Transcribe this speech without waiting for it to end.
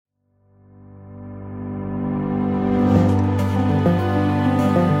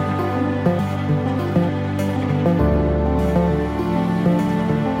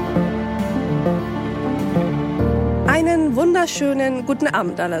wunderschönen guten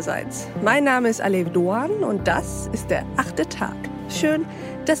Abend allerseits. Mein Name ist Alev Doan und das ist der 8. Tag. Schön,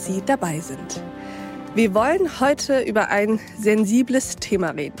 dass Sie dabei sind. Wir wollen heute über ein sensibles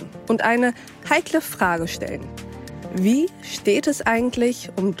Thema reden und eine heikle Frage stellen. Wie steht es eigentlich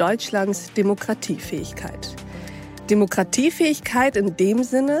um Deutschlands Demokratiefähigkeit? Demokratiefähigkeit in dem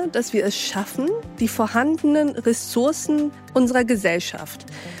Sinne, dass wir es schaffen, die vorhandenen Ressourcen unserer Gesellschaft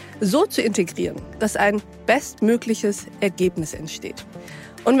so zu integrieren, dass ein bestmögliches Ergebnis entsteht.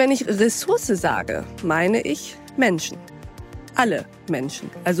 Und wenn ich Ressource sage, meine ich Menschen. Alle Menschen,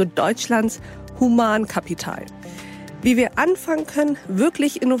 also Deutschlands Humankapital. Wie wir anfangen können,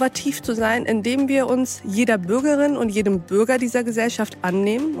 wirklich innovativ zu sein, indem wir uns jeder Bürgerin und jedem Bürger dieser Gesellschaft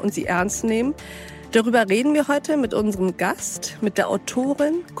annehmen und sie ernst nehmen. Darüber reden wir heute mit unserem Gast, mit der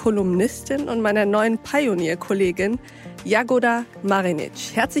Autorin, Kolumnistin und meiner neuen Pionierkollegin Jagoda Marinic.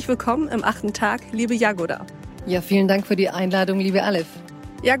 Herzlich willkommen im 8. Tag, liebe Jagoda. Ja, vielen Dank für die Einladung, liebe Alev.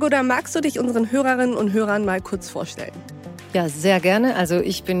 Jagoda, magst du dich unseren Hörerinnen und Hörern mal kurz vorstellen? Ja, sehr gerne. Also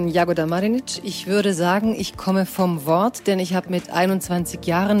ich bin Jagoda Marinic. Ich würde sagen, ich komme vom Wort, denn ich habe mit 21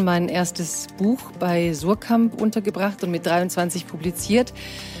 Jahren mein erstes Buch bei Suhrkamp untergebracht und mit 23 publiziert.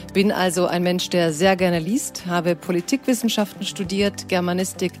 Bin also ein Mensch, der sehr gerne liest, habe Politikwissenschaften studiert,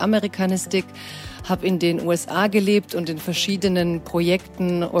 Germanistik, Amerikanistik, habe in den USA gelebt und in verschiedenen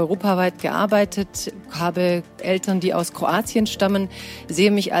Projekten europaweit gearbeitet, habe Eltern, die aus Kroatien stammen,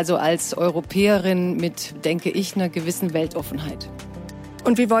 sehe mich also als Europäerin mit, denke ich, einer gewissen Weltoffenheit.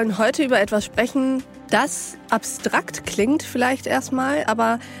 Und wir wollen heute über etwas sprechen, das abstrakt klingt vielleicht erstmal,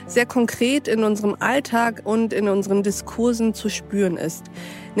 aber sehr konkret in unserem Alltag und in unseren Diskursen zu spüren ist,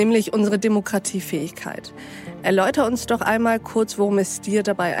 nämlich unsere Demokratiefähigkeit. Erläuter uns doch einmal kurz, worum es dir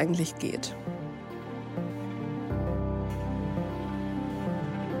dabei eigentlich geht.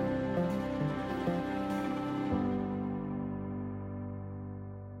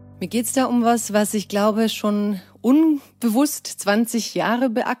 Mir geht's da um was ich glaube schon unbewusst 20 Jahre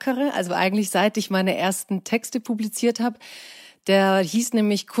beackere, also eigentlich seit ich meine ersten Texte publiziert habe. Der hieß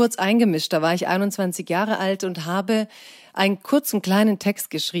nämlich Kurz eingemischt, da war ich 21 Jahre alt und habe einen kurzen kleinen Text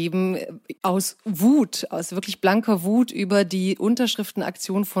geschrieben aus Wut, aus wirklich blanker Wut über die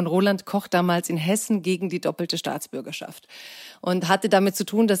Unterschriftenaktion von Roland Koch damals in Hessen gegen die doppelte Staatsbürgerschaft. Und hatte damit zu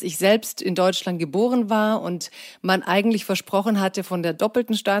tun, dass ich selbst in Deutschland geboren war und man eigentlich versprochen hatte, von der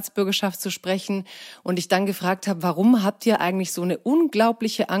doppelten Staatsbürgerschaft zu sprechen. Und ich dann gefragt habe, warum habt ihr eigentlich so eine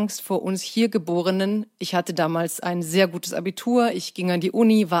unglaubliche Angst vor uns hier Geborenen? Ich hatte damals ein sehr gutes Abitur, ich ging an die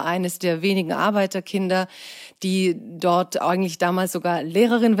Uni, war eines der wenigen Arbeiterkinder, die dort eigentlich damals sogar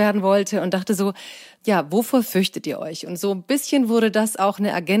Lehrerin werden wollte und dachte so, ja, wovor fürchtet ihr euch? Und so ein bisschen wurde das auch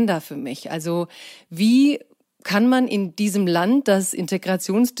eine Agenda für mich. Also wie kann man in diesem Land, das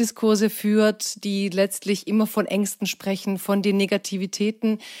Integrationsdiskurse führt, die letztlich immer von Ängsten sprechen, von den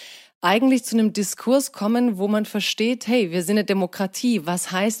Negativitäten, eigentlich zu einem Diskurs kommen, wo man versteht, hey, wir sind eine Demokratie.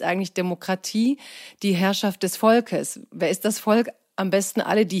 Was heißt eigentlich Demokratie? Die Herrschaft des Volkes. Wer ist das Volk? Am besten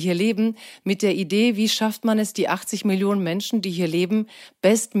alle, die hier leben, mit der Idee, wie schafft man es, die 80 Millionen Menschen, die hier leben,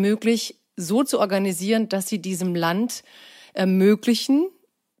 bestmöglich so zu organisieren, dass sie diesem Land ermöglichen,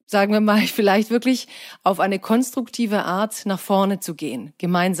 sagen wir mal, vielleicht wirklich auf eine konstruktive Art nach vorne zu gehen,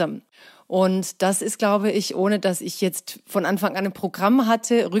 gemeinsam. Und das ist, glaube ich, ohne dass ich jetzt von Anfang an ein Programm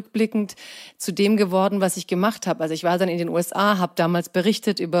hatte, rückblickend zu dem geworden, was ich gemacht habe. Also ich war dann in den USA, habe damals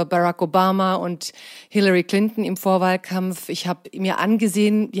berichtet über Barack Obama und Hillary Clinton im Vorwahlkampf. Ich habe mir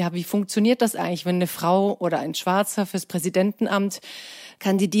angesehen, ja, wie funktioniert das eigentlich, wenn eine Frau oder ein Schwarzer fürs Präsidentenamt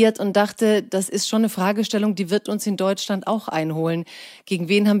kandidiert und dachte, das ist schon eine Fragestellung, die wird uns in Deutschland auch einholen. Gegen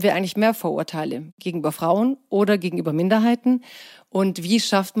wen haben wir eigentlich mehr Vorurteile? Gegenüber Frauen oder gegenüber Minderheiten? Und wie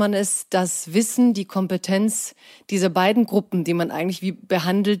schafft man es, das Wissen, die Kompetenz dieser beiden Gruppen, die man eigentlich wie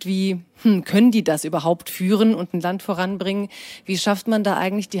behandelt, können die das überhaupt führen und ein Land voranbringen? Wie schafft man da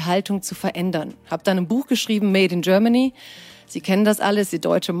eigentlich die Haltung zu verändern? Habe dann ein Buch geschrieben, Made in Germany. Sie kennen das alles, die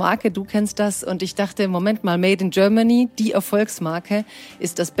deutsche Marke, du kennst das. Und ich dachte, Moment mal, Made in Germany, die Erfolgsmarke,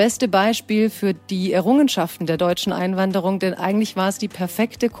 ist das beste Beispiel für die Errungenschaften der deutschen Einwanderung. Denn eigentlich war es die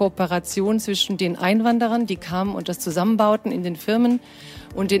perfekte Kooperation zwischen den Einwanderern, die kamen und das zusammenbauten in den Firmen,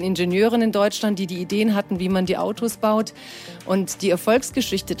 und den Ingenieuren in Deutschland, die die Ideen hatten, wie man die Autos baut. Und die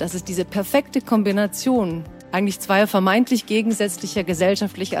Erfolgsgeschichte, dass es diese perfekte Kombination eigentlich zweier vermeintlich gegensätzlicher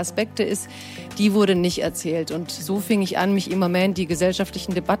gesellschaftlicher Aspekte ist, die wurde nicht erzählt. Und so fing ich an, mich immer mehr in die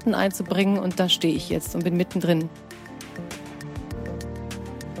gesellschaftlichen Debatten einzubringen. Und da stehe ich jetzt und bin mittendrin.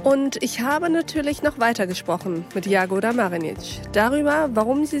 Und ich habe natürlich noch weiter gesprochen mit Jagoda Marinic darüber,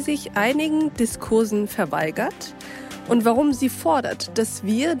 warum sie sich einigen Diskursen verweigert und warum sie fordert, dass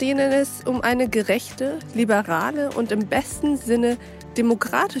wir, denen es um eine gerechte, liberale und im besten Sinne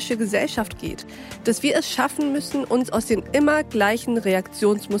demokratische Gesellschaft geht, dass wir es schaffen müssen, uns aus den immer gleichen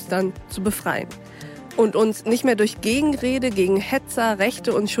Reaktionsmustern zu befreien und uns nicht mehr durch Gegenrede gegen Hetzer,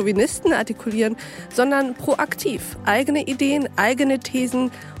 Rechte und Chauvinisten artikulieren, sondern proaktiv eigene Ideen, eigene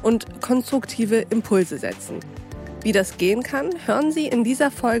Thesen und konstruktive Impulse setzen. Wie das gehen kann, hören Sie in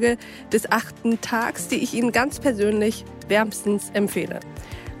dieser Folge des 8. Tags, die ich Ihnen ganz persönlich wärmstens empfehle.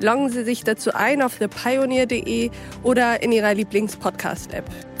 Loggen Sie sich dazu ein auf thepioneer.de oder in Ihrer Lieblings-Podcast-App.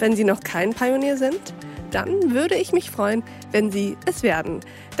 Wenn Sie noch kein Pionier sind, dann würde ich mich freuen, wenn Sie es werden.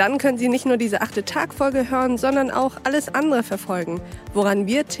 Dann können Sie nicht nur diese 8. Tag-Folge hören, sondern auch alles andere verfolgen, woran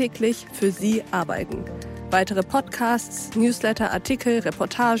wir täglich für Sie arbeiten. Weitere Podcasts, Newsletter, Artikel,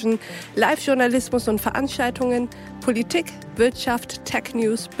 Reportagen, Live-Journalismus und Veranstaltungen, Politik, Wirtschaft,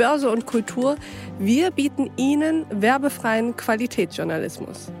 Tech-News, Börse und Kultur. Wir bieten Ihnen werbefreien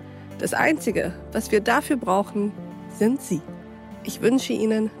Qualitätsjournalismus. Das Einzige, was wir dafür brauchen, sind Sie. Ich wünsche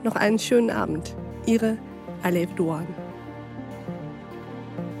Ihnen noch einen schönen Abend. Ihre Alev Doğan.